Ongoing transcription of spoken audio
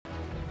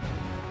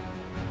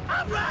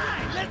All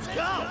right, let's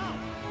go!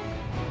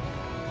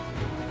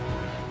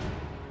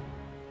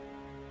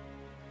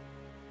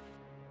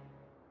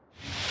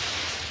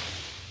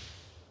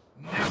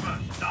 Never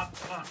stop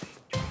farming.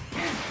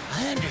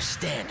 I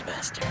understand,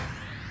 Master.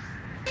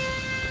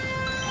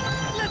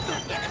 Let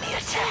the Enemy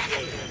attack!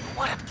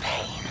 What a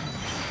pain!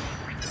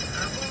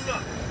 Level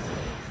up.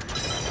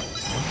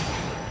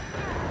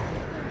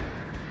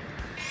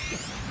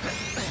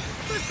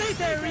 The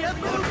safe area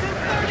moves in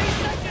 30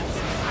 seconds!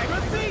 I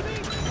repeat,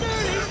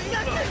 30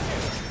 seconds!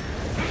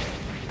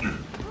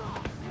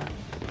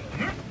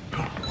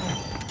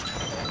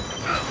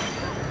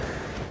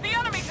 The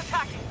enemy's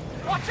attacking!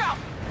 Watch out!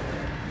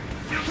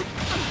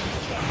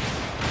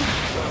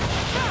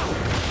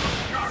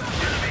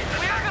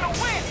 We're gonna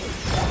win!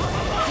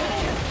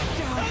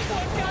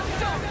 Someone got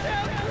so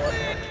damn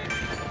quick!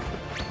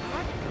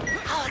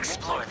 I'll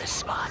explore this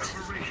spot.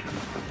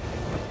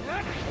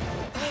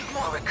 Need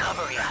more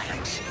recovery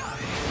items.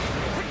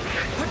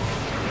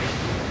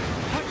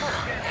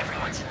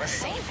 Everyone's in the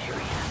same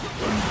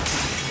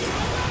area.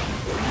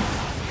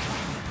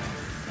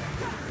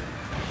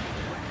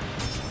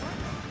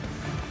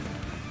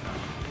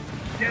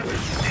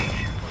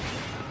 Devastation.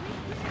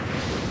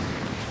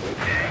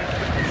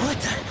 What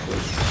the?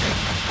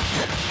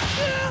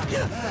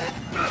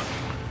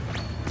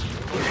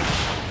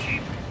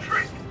 Cheap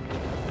trick.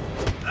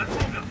 That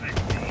won't affect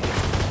me.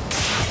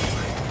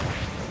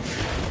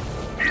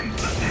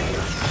 Infamy.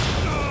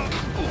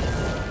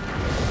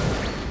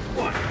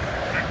 What?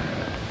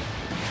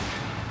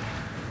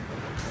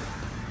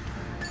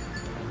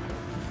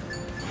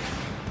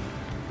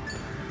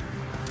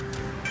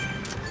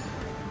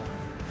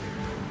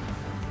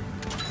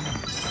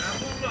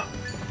 Level up.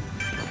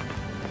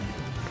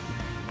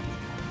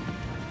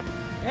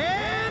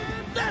 And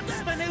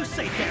that's the new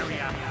safe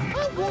area!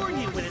 I'll warn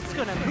you when it's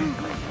gonna move.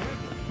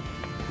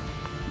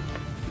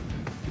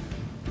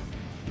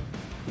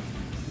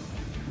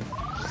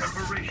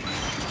 Preparation.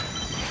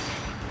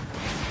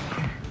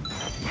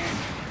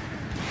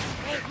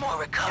 Need more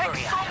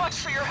recovery Thanks so much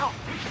items. for your help!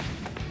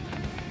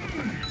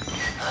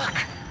 Look,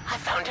 I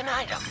found an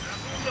item.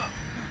 Level up.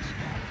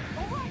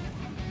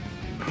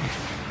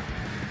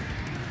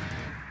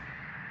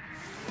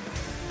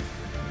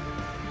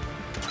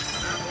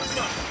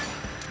 Level up.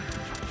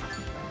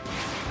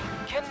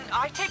 Can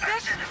I take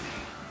this?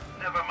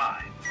 Never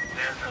mind.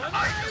 There's an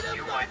item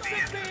you might be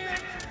interested in.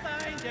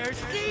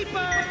 Finders keepers!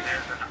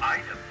 There's an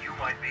item you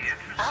might be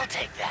interested I'll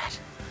take that.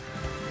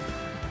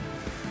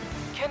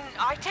 Can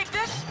I take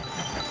this?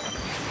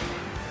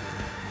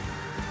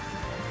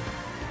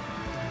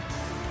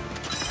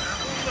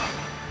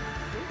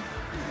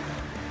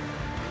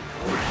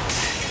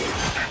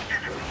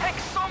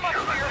 Thanks so much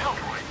for your help!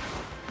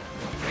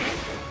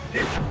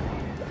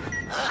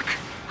 Look,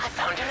 I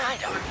found an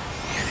item.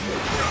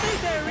 The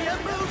safe area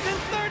moves in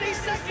 30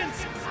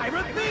 seconds! I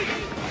repeat,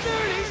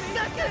 30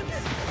 seconds!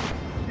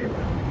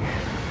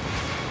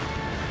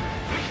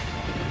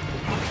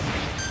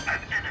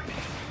 An enemy.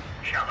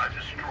 Shall I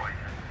destroy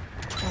them?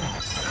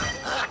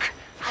 Look,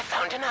 I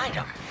found an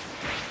item.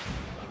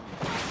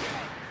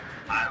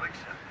 I'll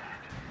accept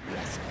that.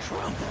 Let's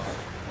crumble.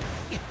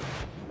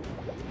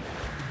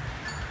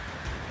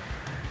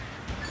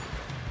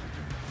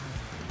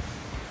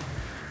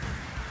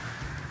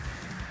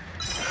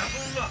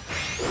 Level up.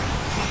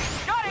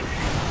 Got it!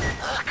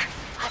 Look,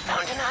 I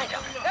found an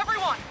item.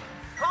 Everyone!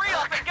 Hurry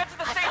up Look, and get to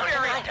the I safe found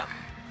area! an item.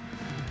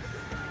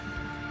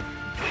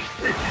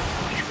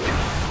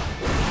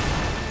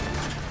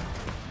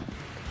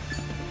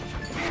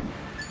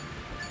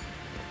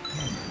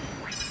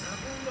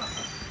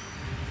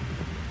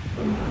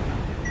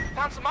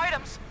 Found some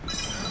items!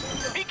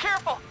 Be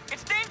careful!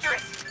 It's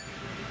dangerous!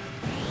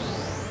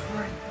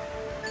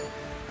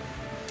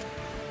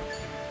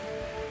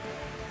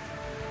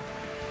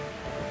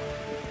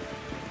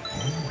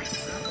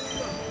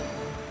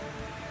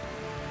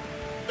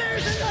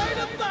 There's an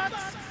item box!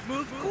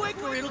 Move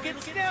quick or it'll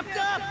get snapped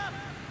up!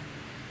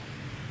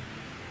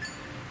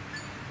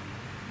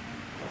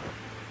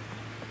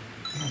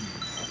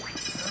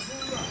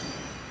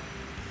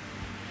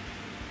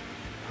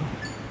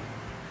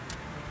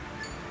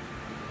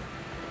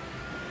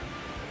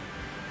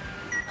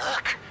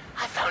 Look,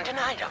 I found an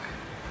item.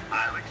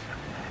 I'll accept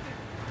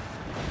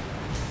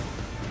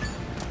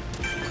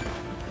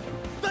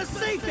that. The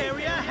safe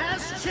area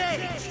has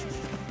changed!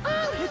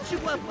 I'll hit you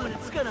up when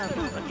it's gonna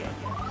move again.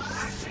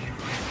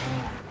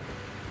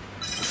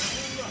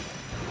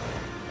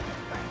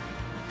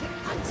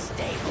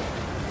 Unstable.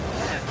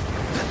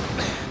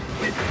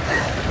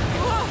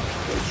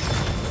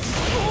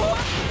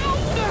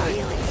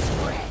 Healing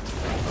spread.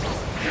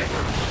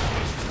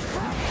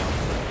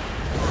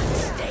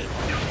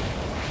 Unstable.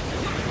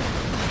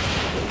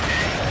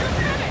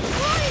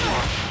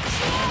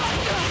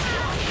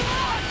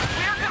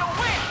 We're gonna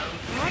win!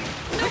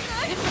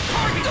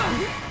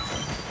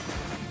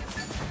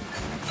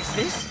 Is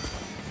this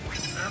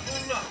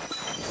Level up.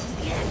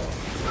 the end?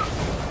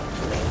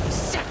 Wait a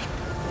second.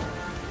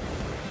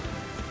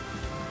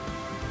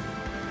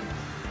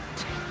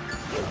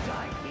 You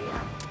die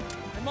here.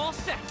 I'm all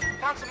set.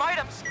 Found some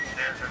items.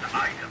 There's an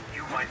item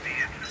you might be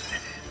interested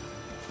in.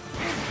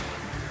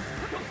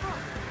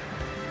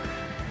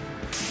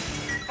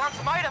 Found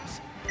some items.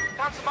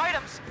 Found some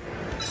items.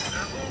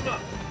 Level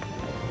up.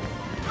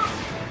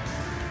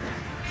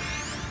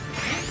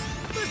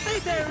 The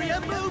safe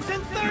area moves in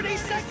 30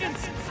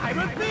 seconds! I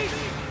repeat,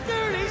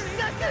 30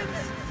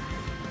 seconds!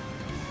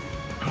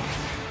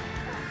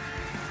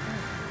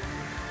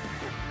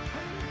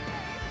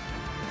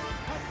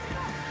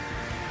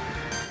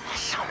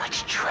 So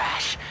much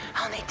trash.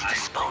 I'll need to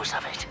dispose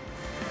of it.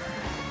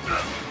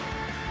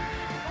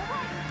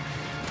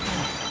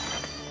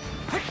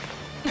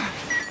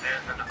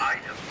 There's an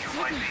item you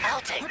might be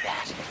I'll take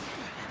that.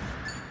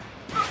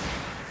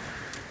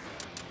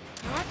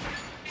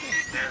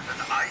 There's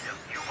an item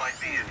you might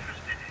be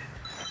interested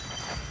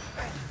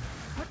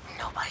in.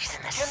 Nobody's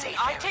in the Can safe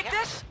I area. take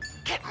this?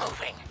 Get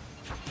moving.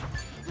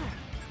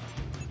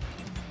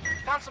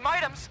 Found some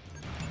items.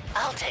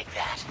 I'll take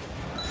that.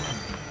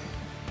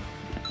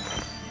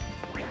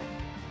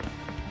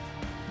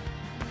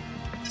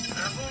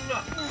 Level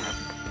up.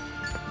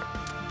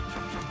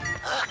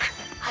 Look,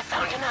 I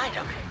found an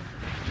item.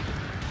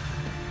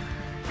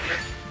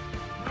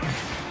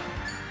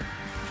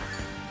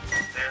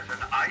 There's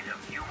an item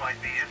you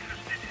might be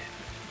interested in.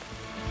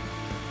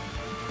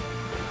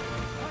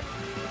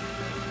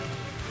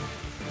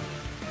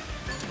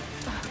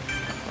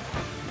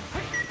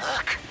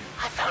 Look,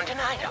 I found an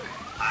item.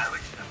 I'll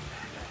accept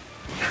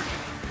that.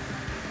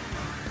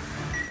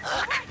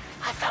 Look,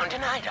 I found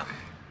an item.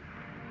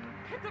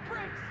 Hit the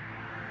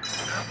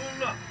brakes!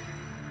 Level up.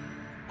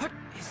 What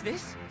is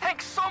this?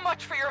 Thanks so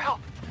much for your help.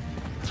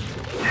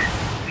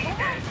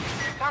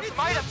 Found some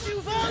items. What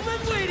you've all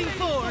been waiting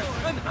for!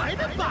 An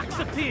item box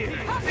appeared!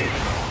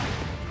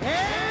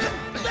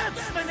 And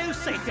that's the new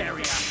safe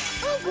area!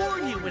 I'll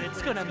warn you when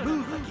it's gonna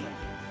move again.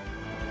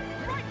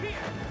 Right here!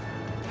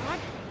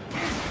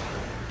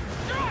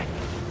 Strike!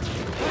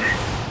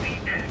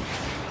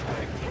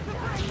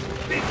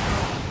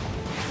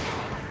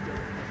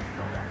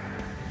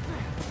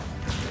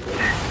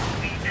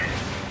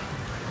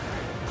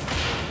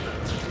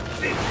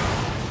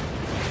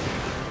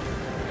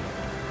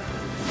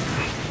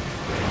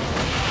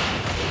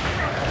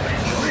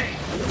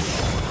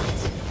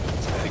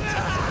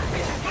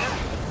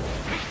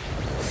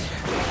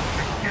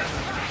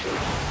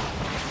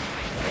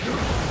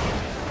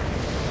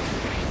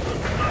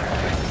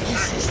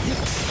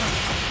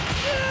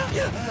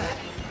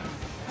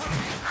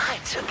 I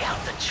took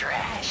out the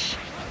trash.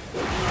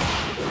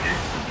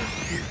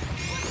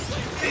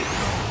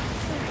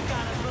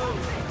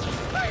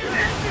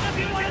 If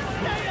you want to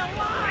stay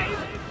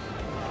alive!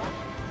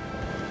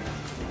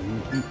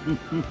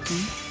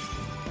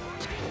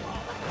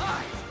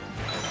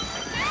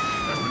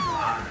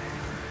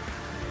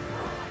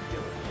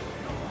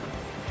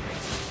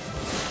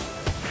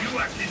 You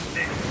actually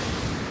think.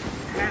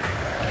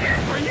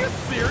 Are you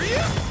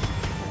serious?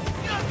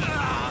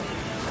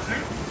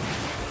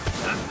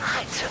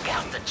 I took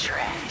out the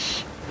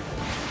trash.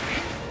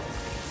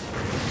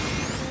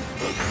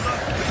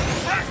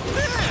 What's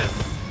this?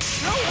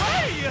 No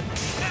way!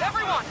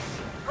 Everyone,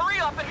 hurry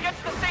up and get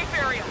to the safe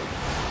area.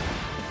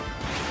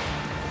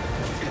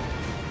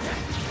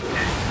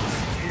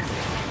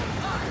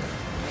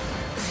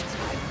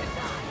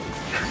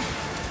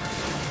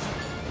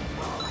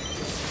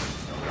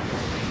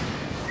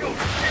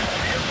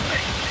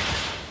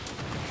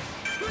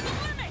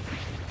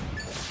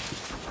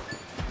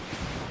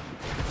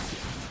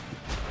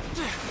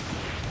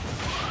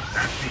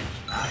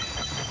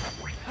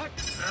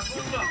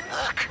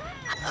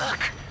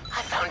 Look,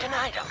 I found an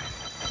item.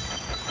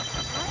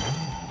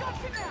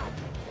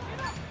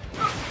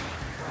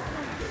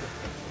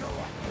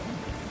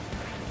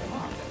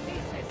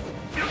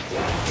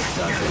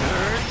 Doesn't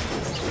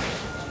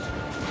hurt.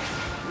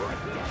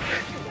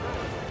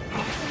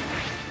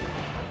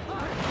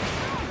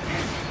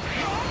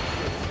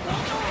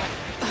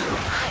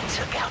 I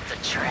took out the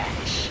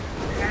trash.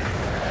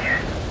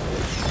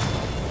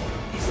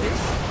 Is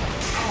this?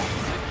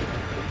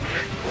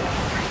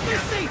 The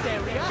safe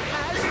area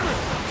has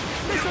moved.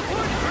 This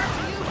report is brought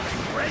to you by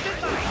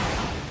Present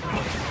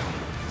Night.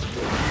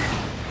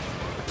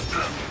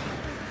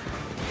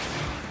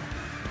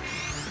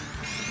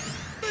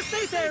 The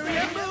safe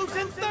area moves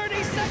in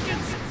 30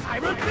 seconds. I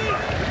repeat,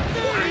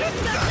 30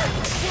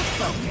 seconds.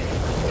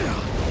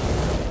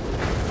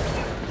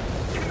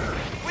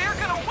 We're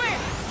gonna win.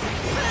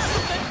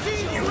 The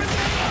team remains.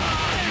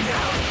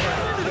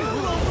 Who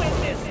will win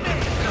this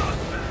thing?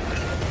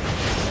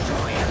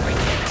 Destroy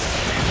everything.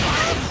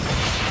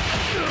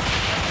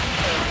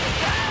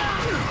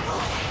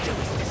 Do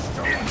is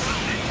destroy.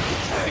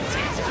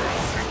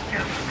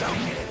 Don't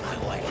get in my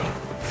way.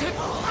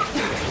 All I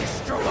do is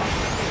destroy.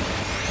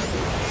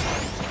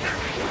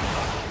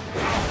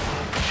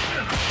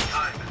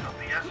 Time is of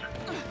the essence.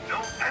 No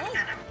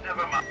accident.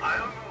 Never mind.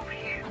 I'll move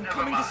here. I'm Never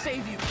coming mind. to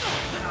save you.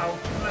 Now,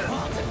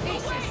 Fall to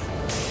pieces.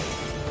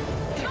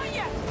 Not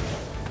yet.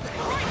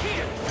 Right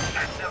here.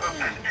 and never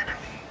an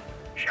enemy.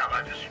 Shall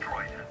I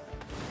destroy them?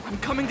 I'm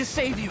coming to to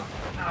save you.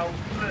 Now,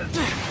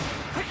 listen.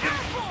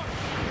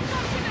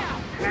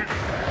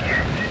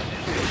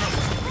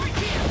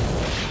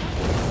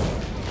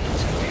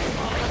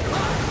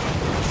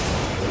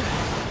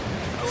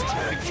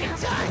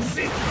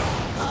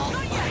 All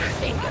my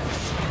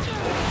fingers.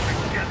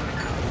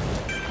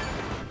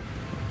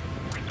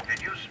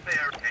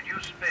 Can you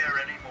spare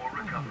any more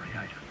recovery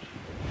items?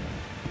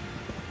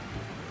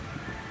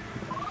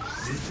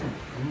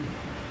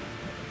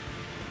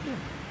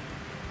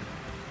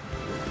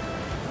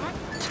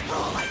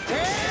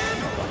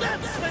 And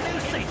that's the new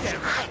safe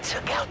area. I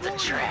took out the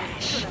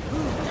trash.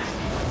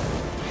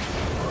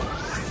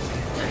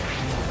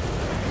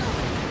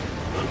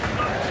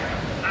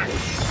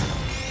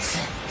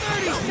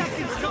 30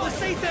 seconds till the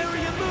safe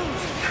area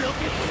moves. You'll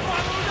get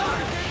swallowed up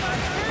if you're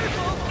not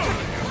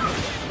careful.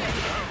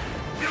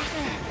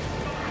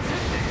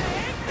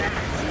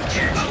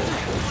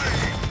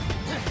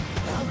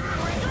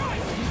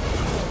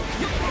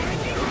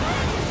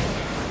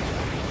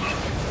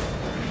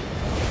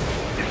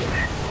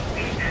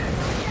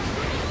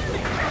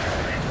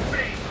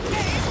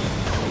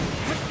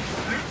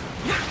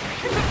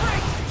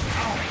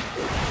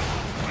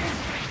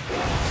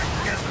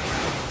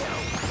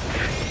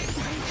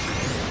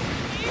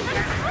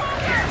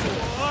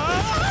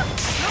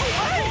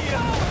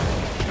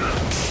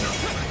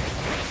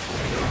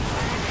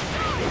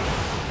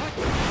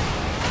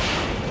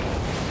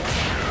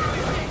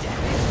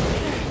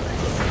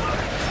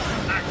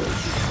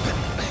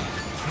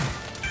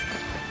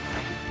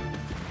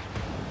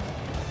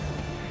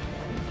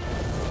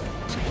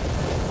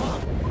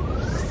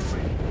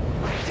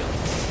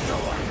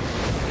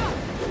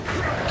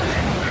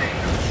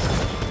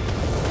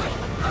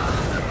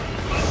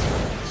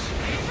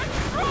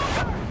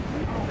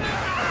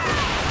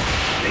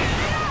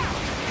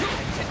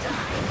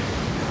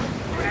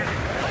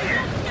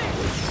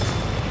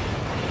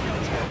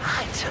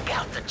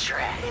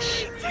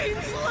 Trash.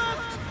 Teams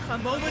left! A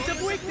moment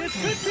of weakness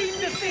could mean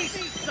defeat,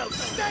 so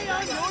stay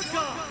on your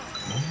guard!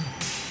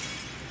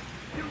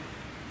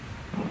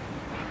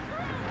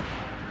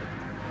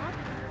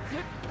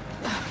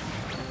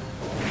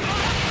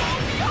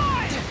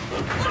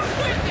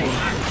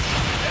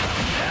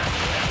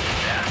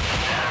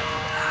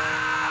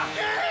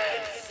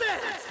 Get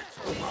set!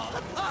 Fall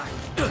apart!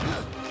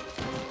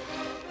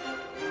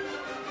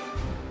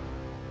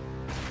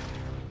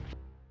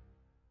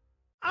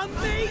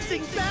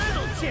 Amazing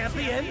battle,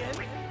 champion!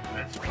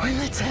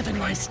 Let's have a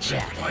nice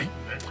chat, eh?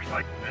 Let's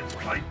fight.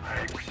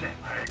 I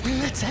accept.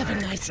 Let's have a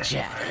nice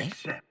chat, I eh?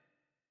 accept.